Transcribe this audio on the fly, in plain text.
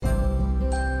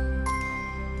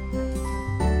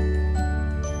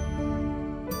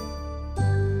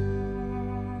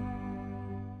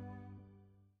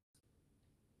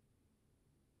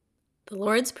The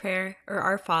Lord's Prayer, or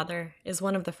Our Father, is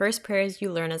one of the first prayers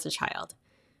you learn as a child.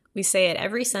 We say it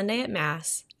every Sunday at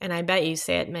Mass, and I bet you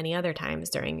say it many other times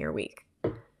during your week.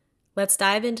 Let's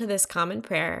dive into this common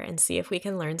prayer and see if we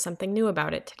can learn something new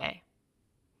about it today.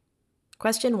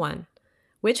 Question 1.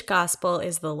 Which Gospel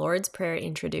is the Lord's Prayer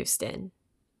introduced in?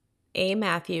 A.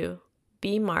 Matthew,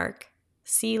 B. Mark,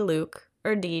 C. Luke,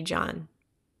 or D. John?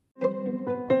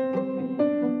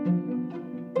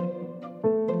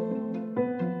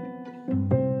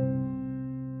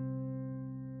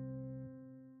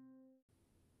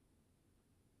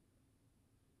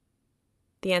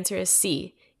 The answer is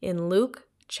C. In Luke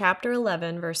chapter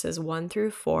 11, verses 1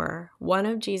 through 4, one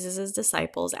of Jesus'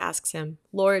 disciples asks him,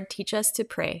 "Lord, teach us to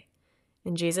pray."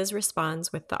 And Jesus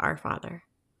responds with the Our Father.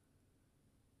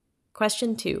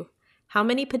 Question 2. How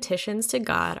many petitions to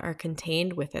God are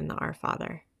contained within the Our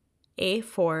Father?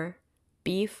 A4,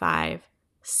 B5,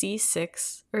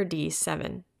 C6, or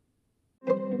D7?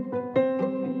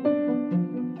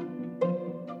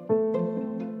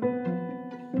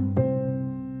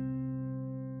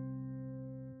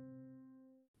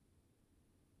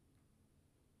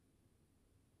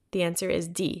 The answer is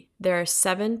D. There are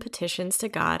 7 petitions to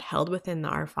God held within the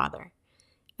Our Father.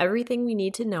 Everything we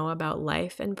need to know about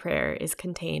life and prayer is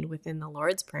contained within the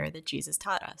Lord's Prayer that Jesus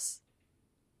taught us.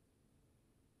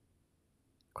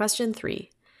 Question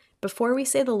 3. Before we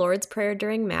say the Lord's Prayer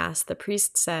during Mass, the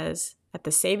priest says, at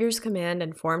the Savior's command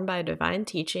and formed by divine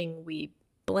teaching, we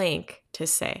blank to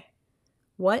say.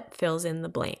 What fills in the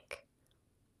blank?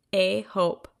 A.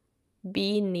 Hope,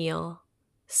 B. Kneel,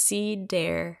 C.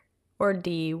 Dare, or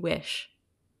D. Wish?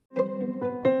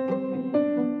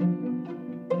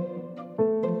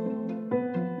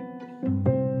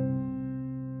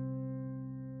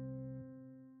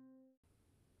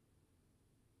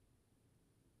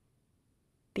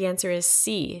 The answer is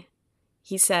C.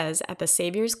 He says, at the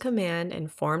Savior's command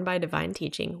and formed by divine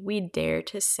teaching, we dare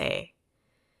to say.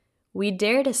 We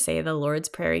dare to say the Lord's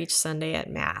Prayer each Sunday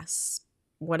at Mass.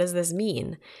 What does this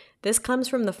mean? This comes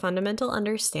from the fundamental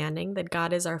understanding that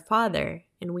God is our Father,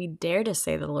 and we dare to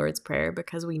say the Lord's Prayer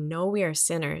because we know we are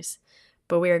sinners,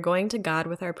 but we are going to God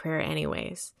with our prayer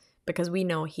anyways, because we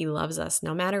know He loves us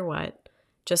no matter what,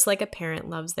 just like a parent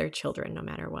loves their children no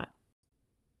matter what.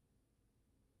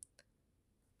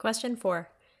 Question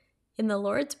 4. In the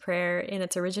Lord's Prayer, in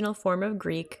its original form of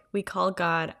Greek, we call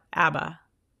God Abba.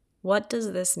 What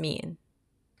does this mean?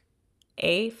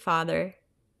 A. Father,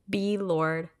 B.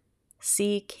 Lord,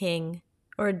 C. King,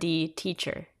 or D.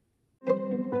 Teacher?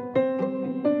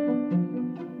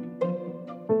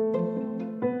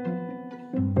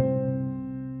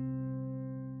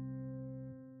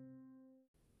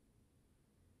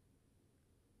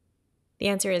 The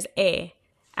answer is A.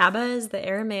 Abba is the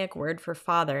Aramaic word for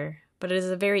father, but it is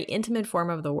a very intimate form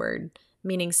of the word,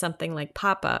 meaning something like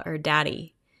papa or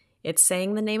daddy. It's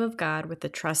saying the name of God with the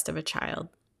trust of a child.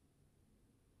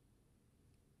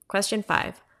 Question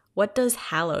 5. What does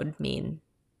hallowed mean?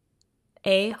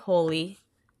 A. Holy,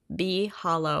 B.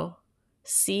 Hollow,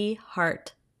 C.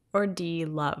 Heart, or D.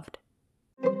 Loved?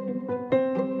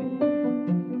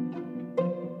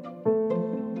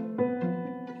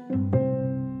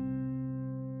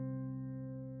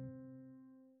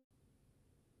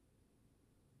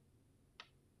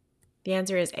 The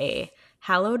answer is A.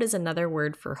 Hallowed is another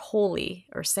word for holy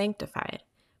or sanctified.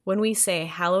 When we say,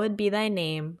 "Hallowed be thy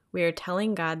name," we are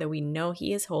telling God that we know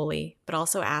He is holy, but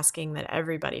also asking that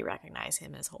everybody recognize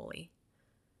Him as holy.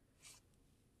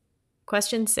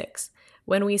 Question 6.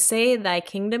 When we say, "Thy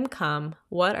kingdom come,"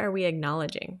 what are we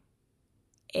acknowledging?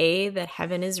 A. That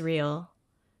heaven is real,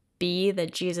 B.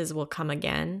 That Jesus will come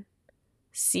again,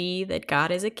 C. That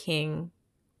God is a king,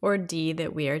 or D.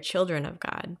 That we are children of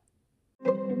God?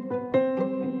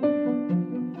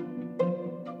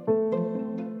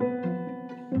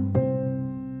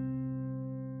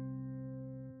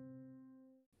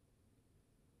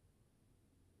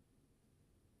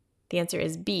 The answer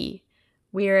is B.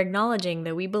 We are acknowledging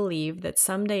that we believe that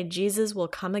someday Jesus will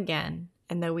come again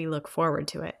and that we look forward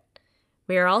to it.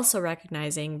 We are also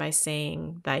recognizing by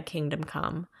saying, "Thy kingdom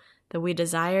come," that we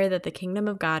desire that the kingdom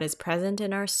of God is present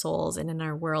in our souls and in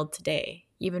our world today,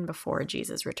 even before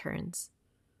Jesus returns.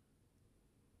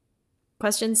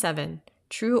 Question 7.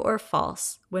 True or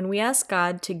false? When we ask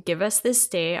God to give us this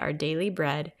day our daily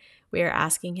bread, we are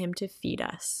asking Him to feed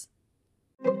us.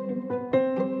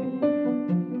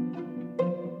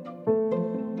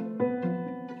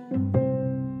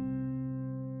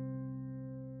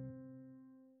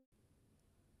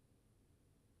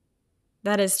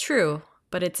 That is true,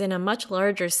 but it's in a much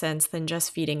larger sense than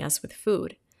just feeding us with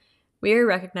food. We are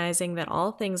recognizing that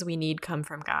all things we need come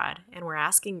from God, and we're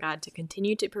asking God to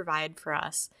continue to provide for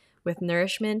us with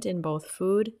nourishment in both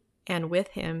food and with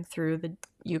Him through the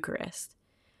Eucharist.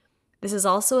 This is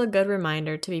also a good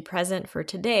reminder to be present for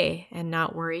today and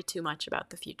not worry too much about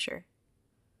the future.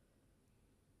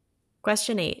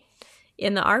 Question 8.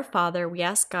 In the Our Father, we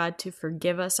ask God to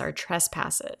forgive us our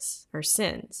trespasses, our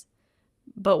sins.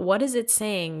 But what is it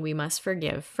saying we must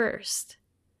forgive first?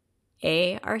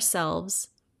 A. Ourselves,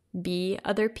 B.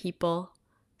 Other people,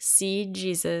 C.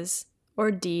 Jesus,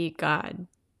 or D. God?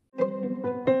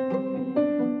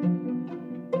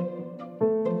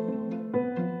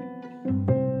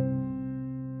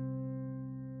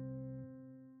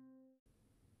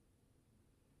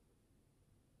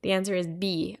 The answer is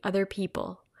B. Other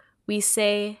people. We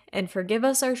say, and forgive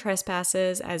us our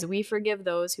trespasses as we forgive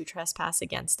those who trespass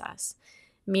against us.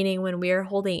 Meaning when we are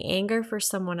holding anger for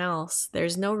someone else,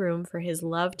 there's no room for His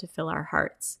love to fill our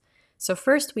hearts. So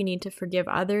first we need to forgive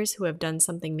others who have done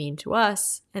something mean to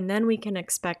us, and then we can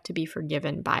expect to be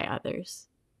forgiven by others.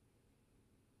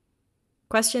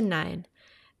 Question 9.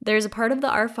 There's a part of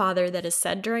the Our Father that is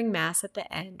said during Mass at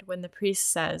the end when the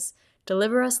priest says,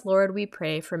 "Deliver us, Lord, we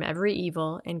pray, from every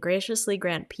evil, and graciously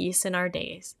grant peace in our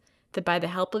days, that by the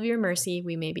help of your mercy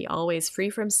we may be always free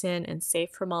from sin and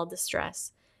safe from all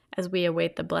distress, as we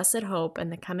await the blessed hope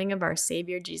and the coming of our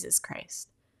Savior Jesus Christ."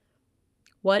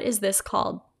 What is this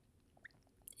called?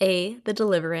 A. The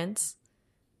deliverance,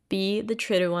 B. The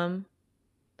triduum,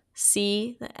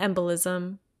 C. The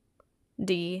embolism,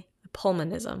 D. The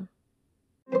pulmonism.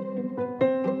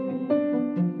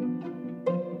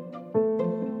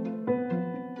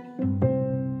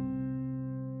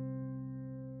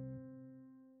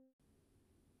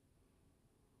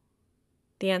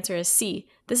 The answer is C.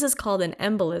 This is called an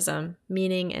embolism,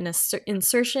 meaning an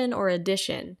insertion or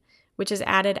addition, which is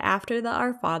added after the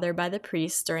Our Father by the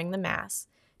priest during the Mass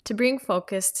to bring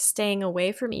focus to staying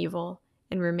away from evil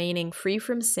and remaining free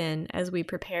from sin as we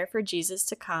prepare for Jesus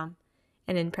to come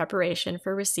and in preparation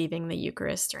for receiving the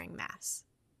Eucharist during Mass.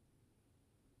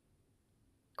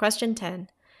 Question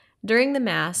 10. During the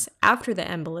Mass, after the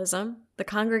embolism, the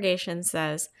congregation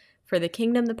says, "For the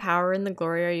kingdom, the power, and the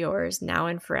glory are yours, now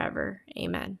and forever.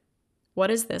 Amen." What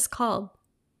is this called?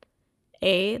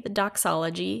 A. The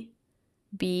doxology,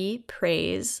 B.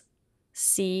 Praise,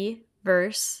 C.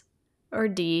 Verse, or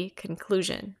D.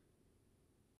 Conclusion?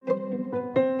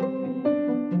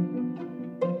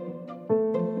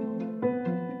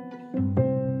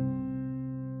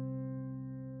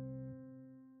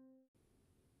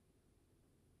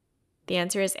 The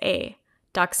answer is A.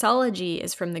 Doxology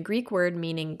is from the Greek word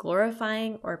meaning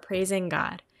glorifying or praising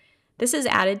God. This is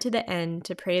added to the end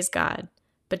to praise God,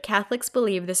 but Catholics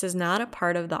believe this is not a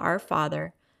part of the Our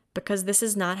Father because this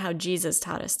is not how Jesus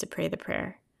taught us to pray the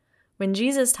prayer. When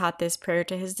Jesus taught this prayer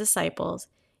to His disciples,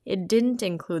 it didn't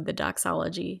include the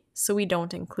doxology, so we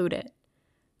don't include it.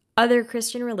 Other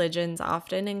Christian religions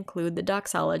often include the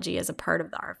doxology as a part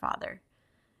of the Our Father.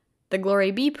 The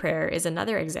Glory Be prayer is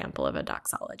another example of a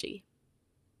doxology.